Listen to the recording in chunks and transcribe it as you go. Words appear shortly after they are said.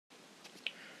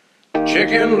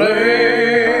chicken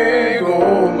leg,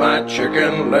 oh my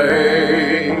chicken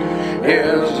leg.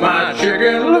 Here's my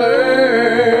chicken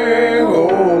leg,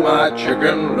 oh my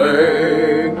chicken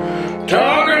leg.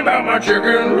 Talking about my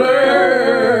chicken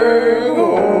leg,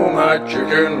 oh my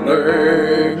chicken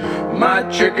leg, my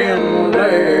chicken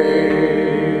leg.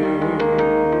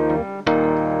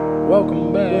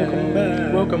 Welcome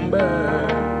back, welcome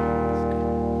back.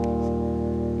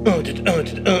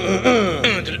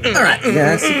 Alright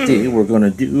guys, today we're going to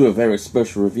do a very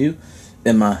special review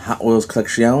in my Hot Wheels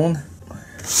collection.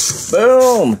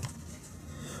 Boom!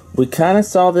 We kind of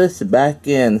saw this back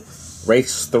in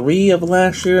race 3 of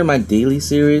last year in my daily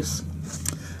series.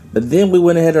 But then we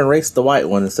went ahead and raced the white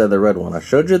one instead of the red one. I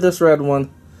showed you this red one,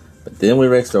 but then we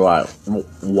raced the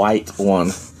white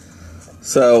one.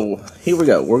 So, here we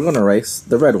go. We're going to race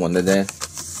the red one today.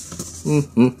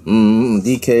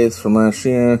 DKs from last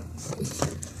year.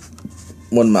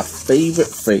 One of my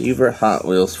favorite Hot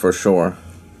Wheels for sure.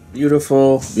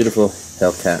 Beautiful, beautiful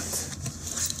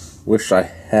Hellcat. Wish I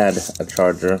had a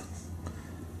Charger.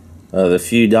 The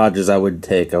few Dodges I would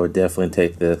definitely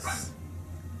take this.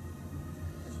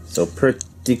 So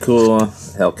pretty cool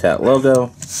Hellcat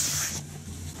logo.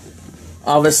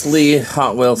 Obviously,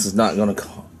 Hot Wheels is not going to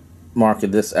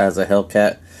market this as a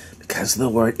Hellcat because of the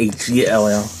word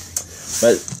H-E-L-L.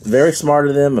 But very smart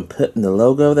of them and putting the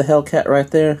logo of the Hellcat right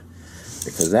there,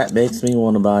 because that makes me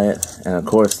want to buy it. And of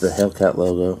course the Hellcat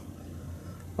logo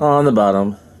on the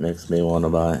bottom makes me want to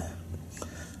buy it.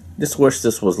 Just wish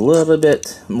this was a little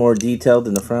bit more detailed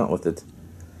in the front with the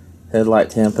headlight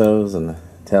tampos and the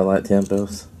taillight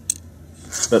tampos.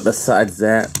 But besides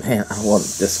that, man, I want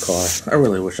this car. I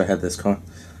really wish I had this car.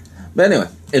 But anyway,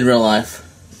 in real life.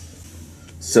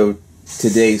 So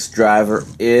today's driver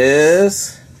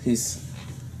is, he's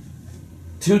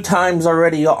 2 times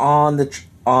already on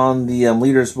the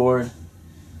leaders board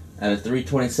at a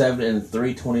 327 and a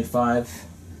 325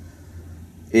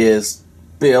 is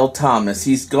Bill Thomas.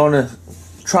 He's going to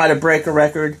try to break a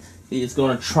record. He's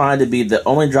going to try to be the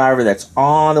only driver that's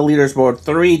on the leaders board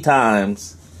 3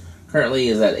 times. Currently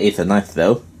is at 8th and 9th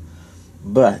though.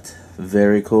 But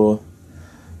very cool.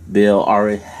 Bill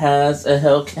already has a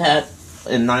Hellcat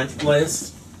in 9th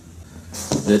place.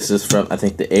 This is from, I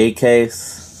think, the A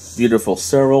case. Beautiful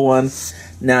silver one.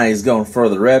 Now he's going for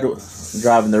the red,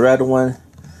 driving the red one.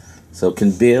 So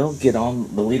can Bill get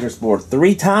on the leaders board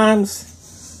 3 times?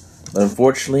 But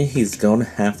unfortunately, he's going to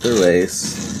have to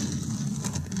race.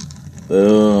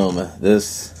 Boom.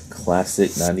 This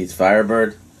classic 90s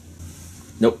Firebird.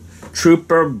 Nope.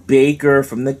 Trooper Baker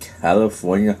from the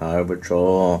California Highway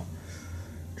Patrol.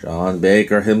 John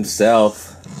Baker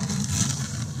himself.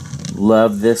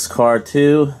 Love this car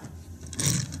too.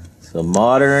 So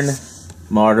modern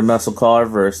muscle car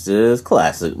versus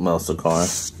classic muscle car.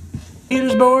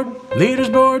 Leaders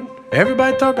board,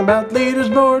 everybody talking about leaders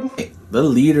board. The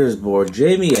leaders board,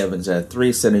 Jamie Evans at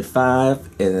 375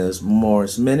 in his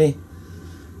Morris Mini.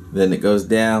 Then it goes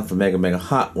down for Mega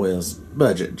Hot Wheels,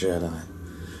 Budget Jedi.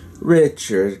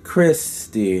 Richard,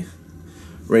 Christie,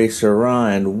 Racer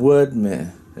Ryan,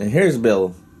 Woodman. And here's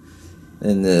Bill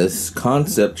in this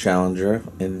Concept Challenger.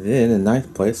 And then in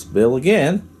 9th place, Bill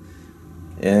again.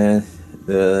 And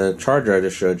the Charger I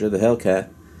just showed you, the Hellcat.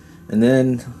 And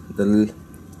then the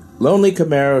Lonely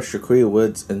Camaro, Shaquille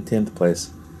Woods in 10th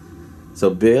place. So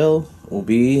Bill will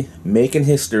be making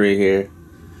history here,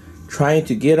 trying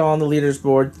to get on the leaders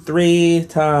board 3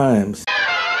 times.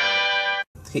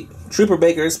 Trooper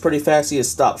Baker is pretty fast. He has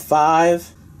stopped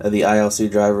 5 of the ILC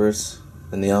drivers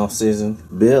in the off season.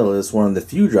 Bill is one of the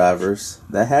few drivers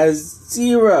that has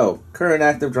 0 current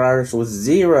active drivers with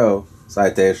 0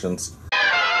 citations.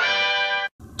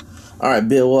 Alright,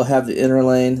 Bill will have the inner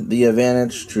lane, the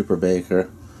advantage. Trooper Baker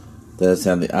does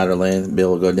have the outer lane.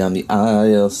 Bill will go down the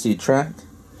ILC track,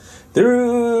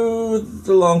 through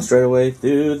the long straightaway,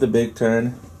 through the big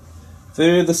turn,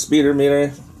 through the speeder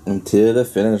meter, into the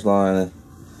finish line.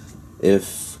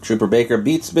 If Trooper Baker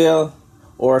beats Bill,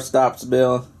 or stops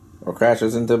Bill, or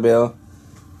crashes into Bill,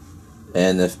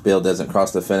 and if Bill doesn't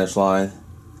cross the finish line,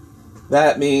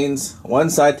 that means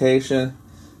 1 citation.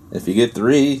 If you get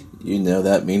 3, you know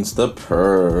that means the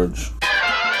purge.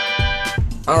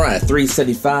 Alright,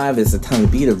 375 is the time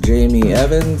beat of Jamie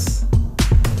Evans.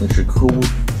 And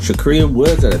Shaquille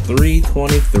Woods at a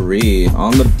 323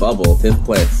 on the bubble, 10th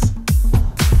place.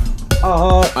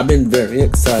 I've been very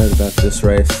excited about this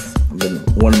race. Been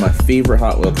one of my favorite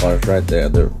Hot Wheel cars right there,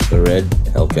 the red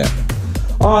Hellcat.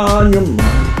 On your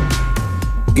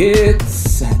mark, get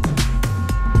set,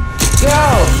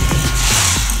 go!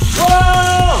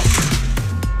 Whoa!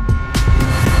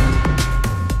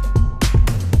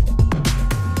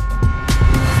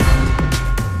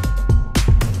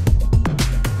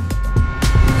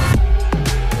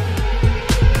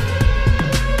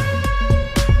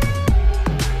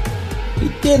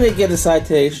 didn't get a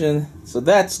citation, so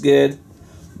that's good.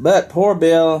 But poor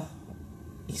Bill,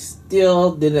 he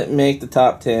still didn't make the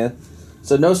top 10.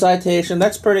 So no citation.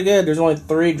 That's pretty good. There's only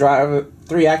three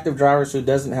active drivers who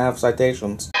doesn't have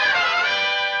citations.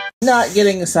 Not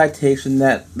getting a citation,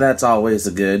 that's always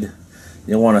a good.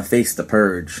 You want to face the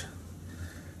purge.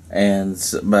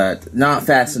 But not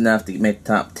fast enough to make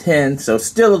the top 10. So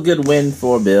still a good win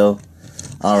for Bill.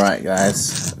 Alright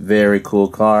guys, very cool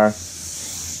car.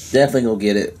 Definitely go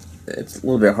get it. It's a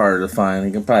little bit harder to find.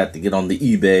 You can probably have to get on the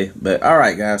eBay. But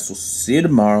alright guys, we'll see you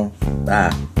tomorrow.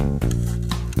 Bye.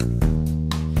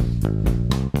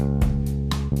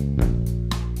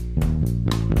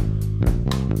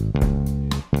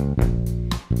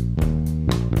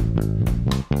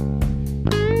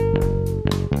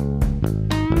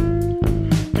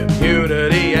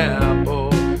 Community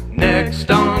Apple, next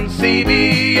on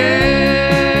CBS.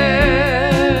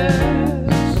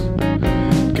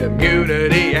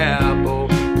 Community Apple,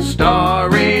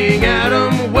 starring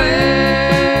Adam West.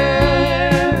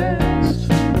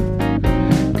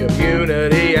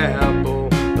 Community Apple,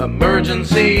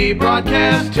 emergency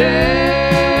broadcast test.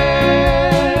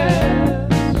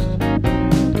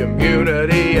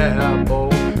 Community Apple,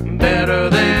 better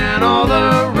than all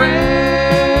the rest.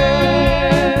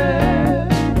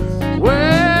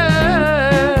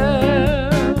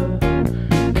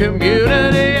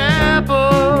 Community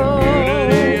Apple,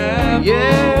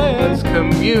 yes,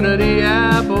 Community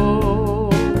Apple,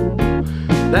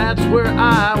 that's where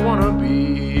I want to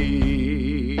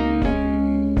be.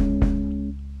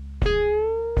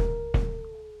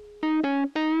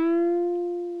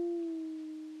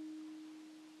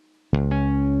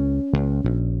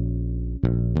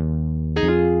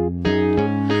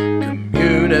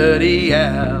 Community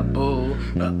Apple,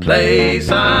 a place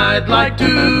I'd like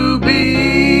to be.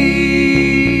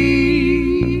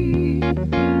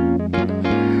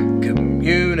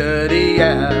 Community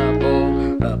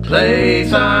Apple, a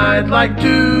place I'd like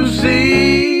to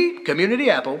see. Community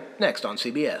Apple, next on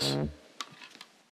CBS.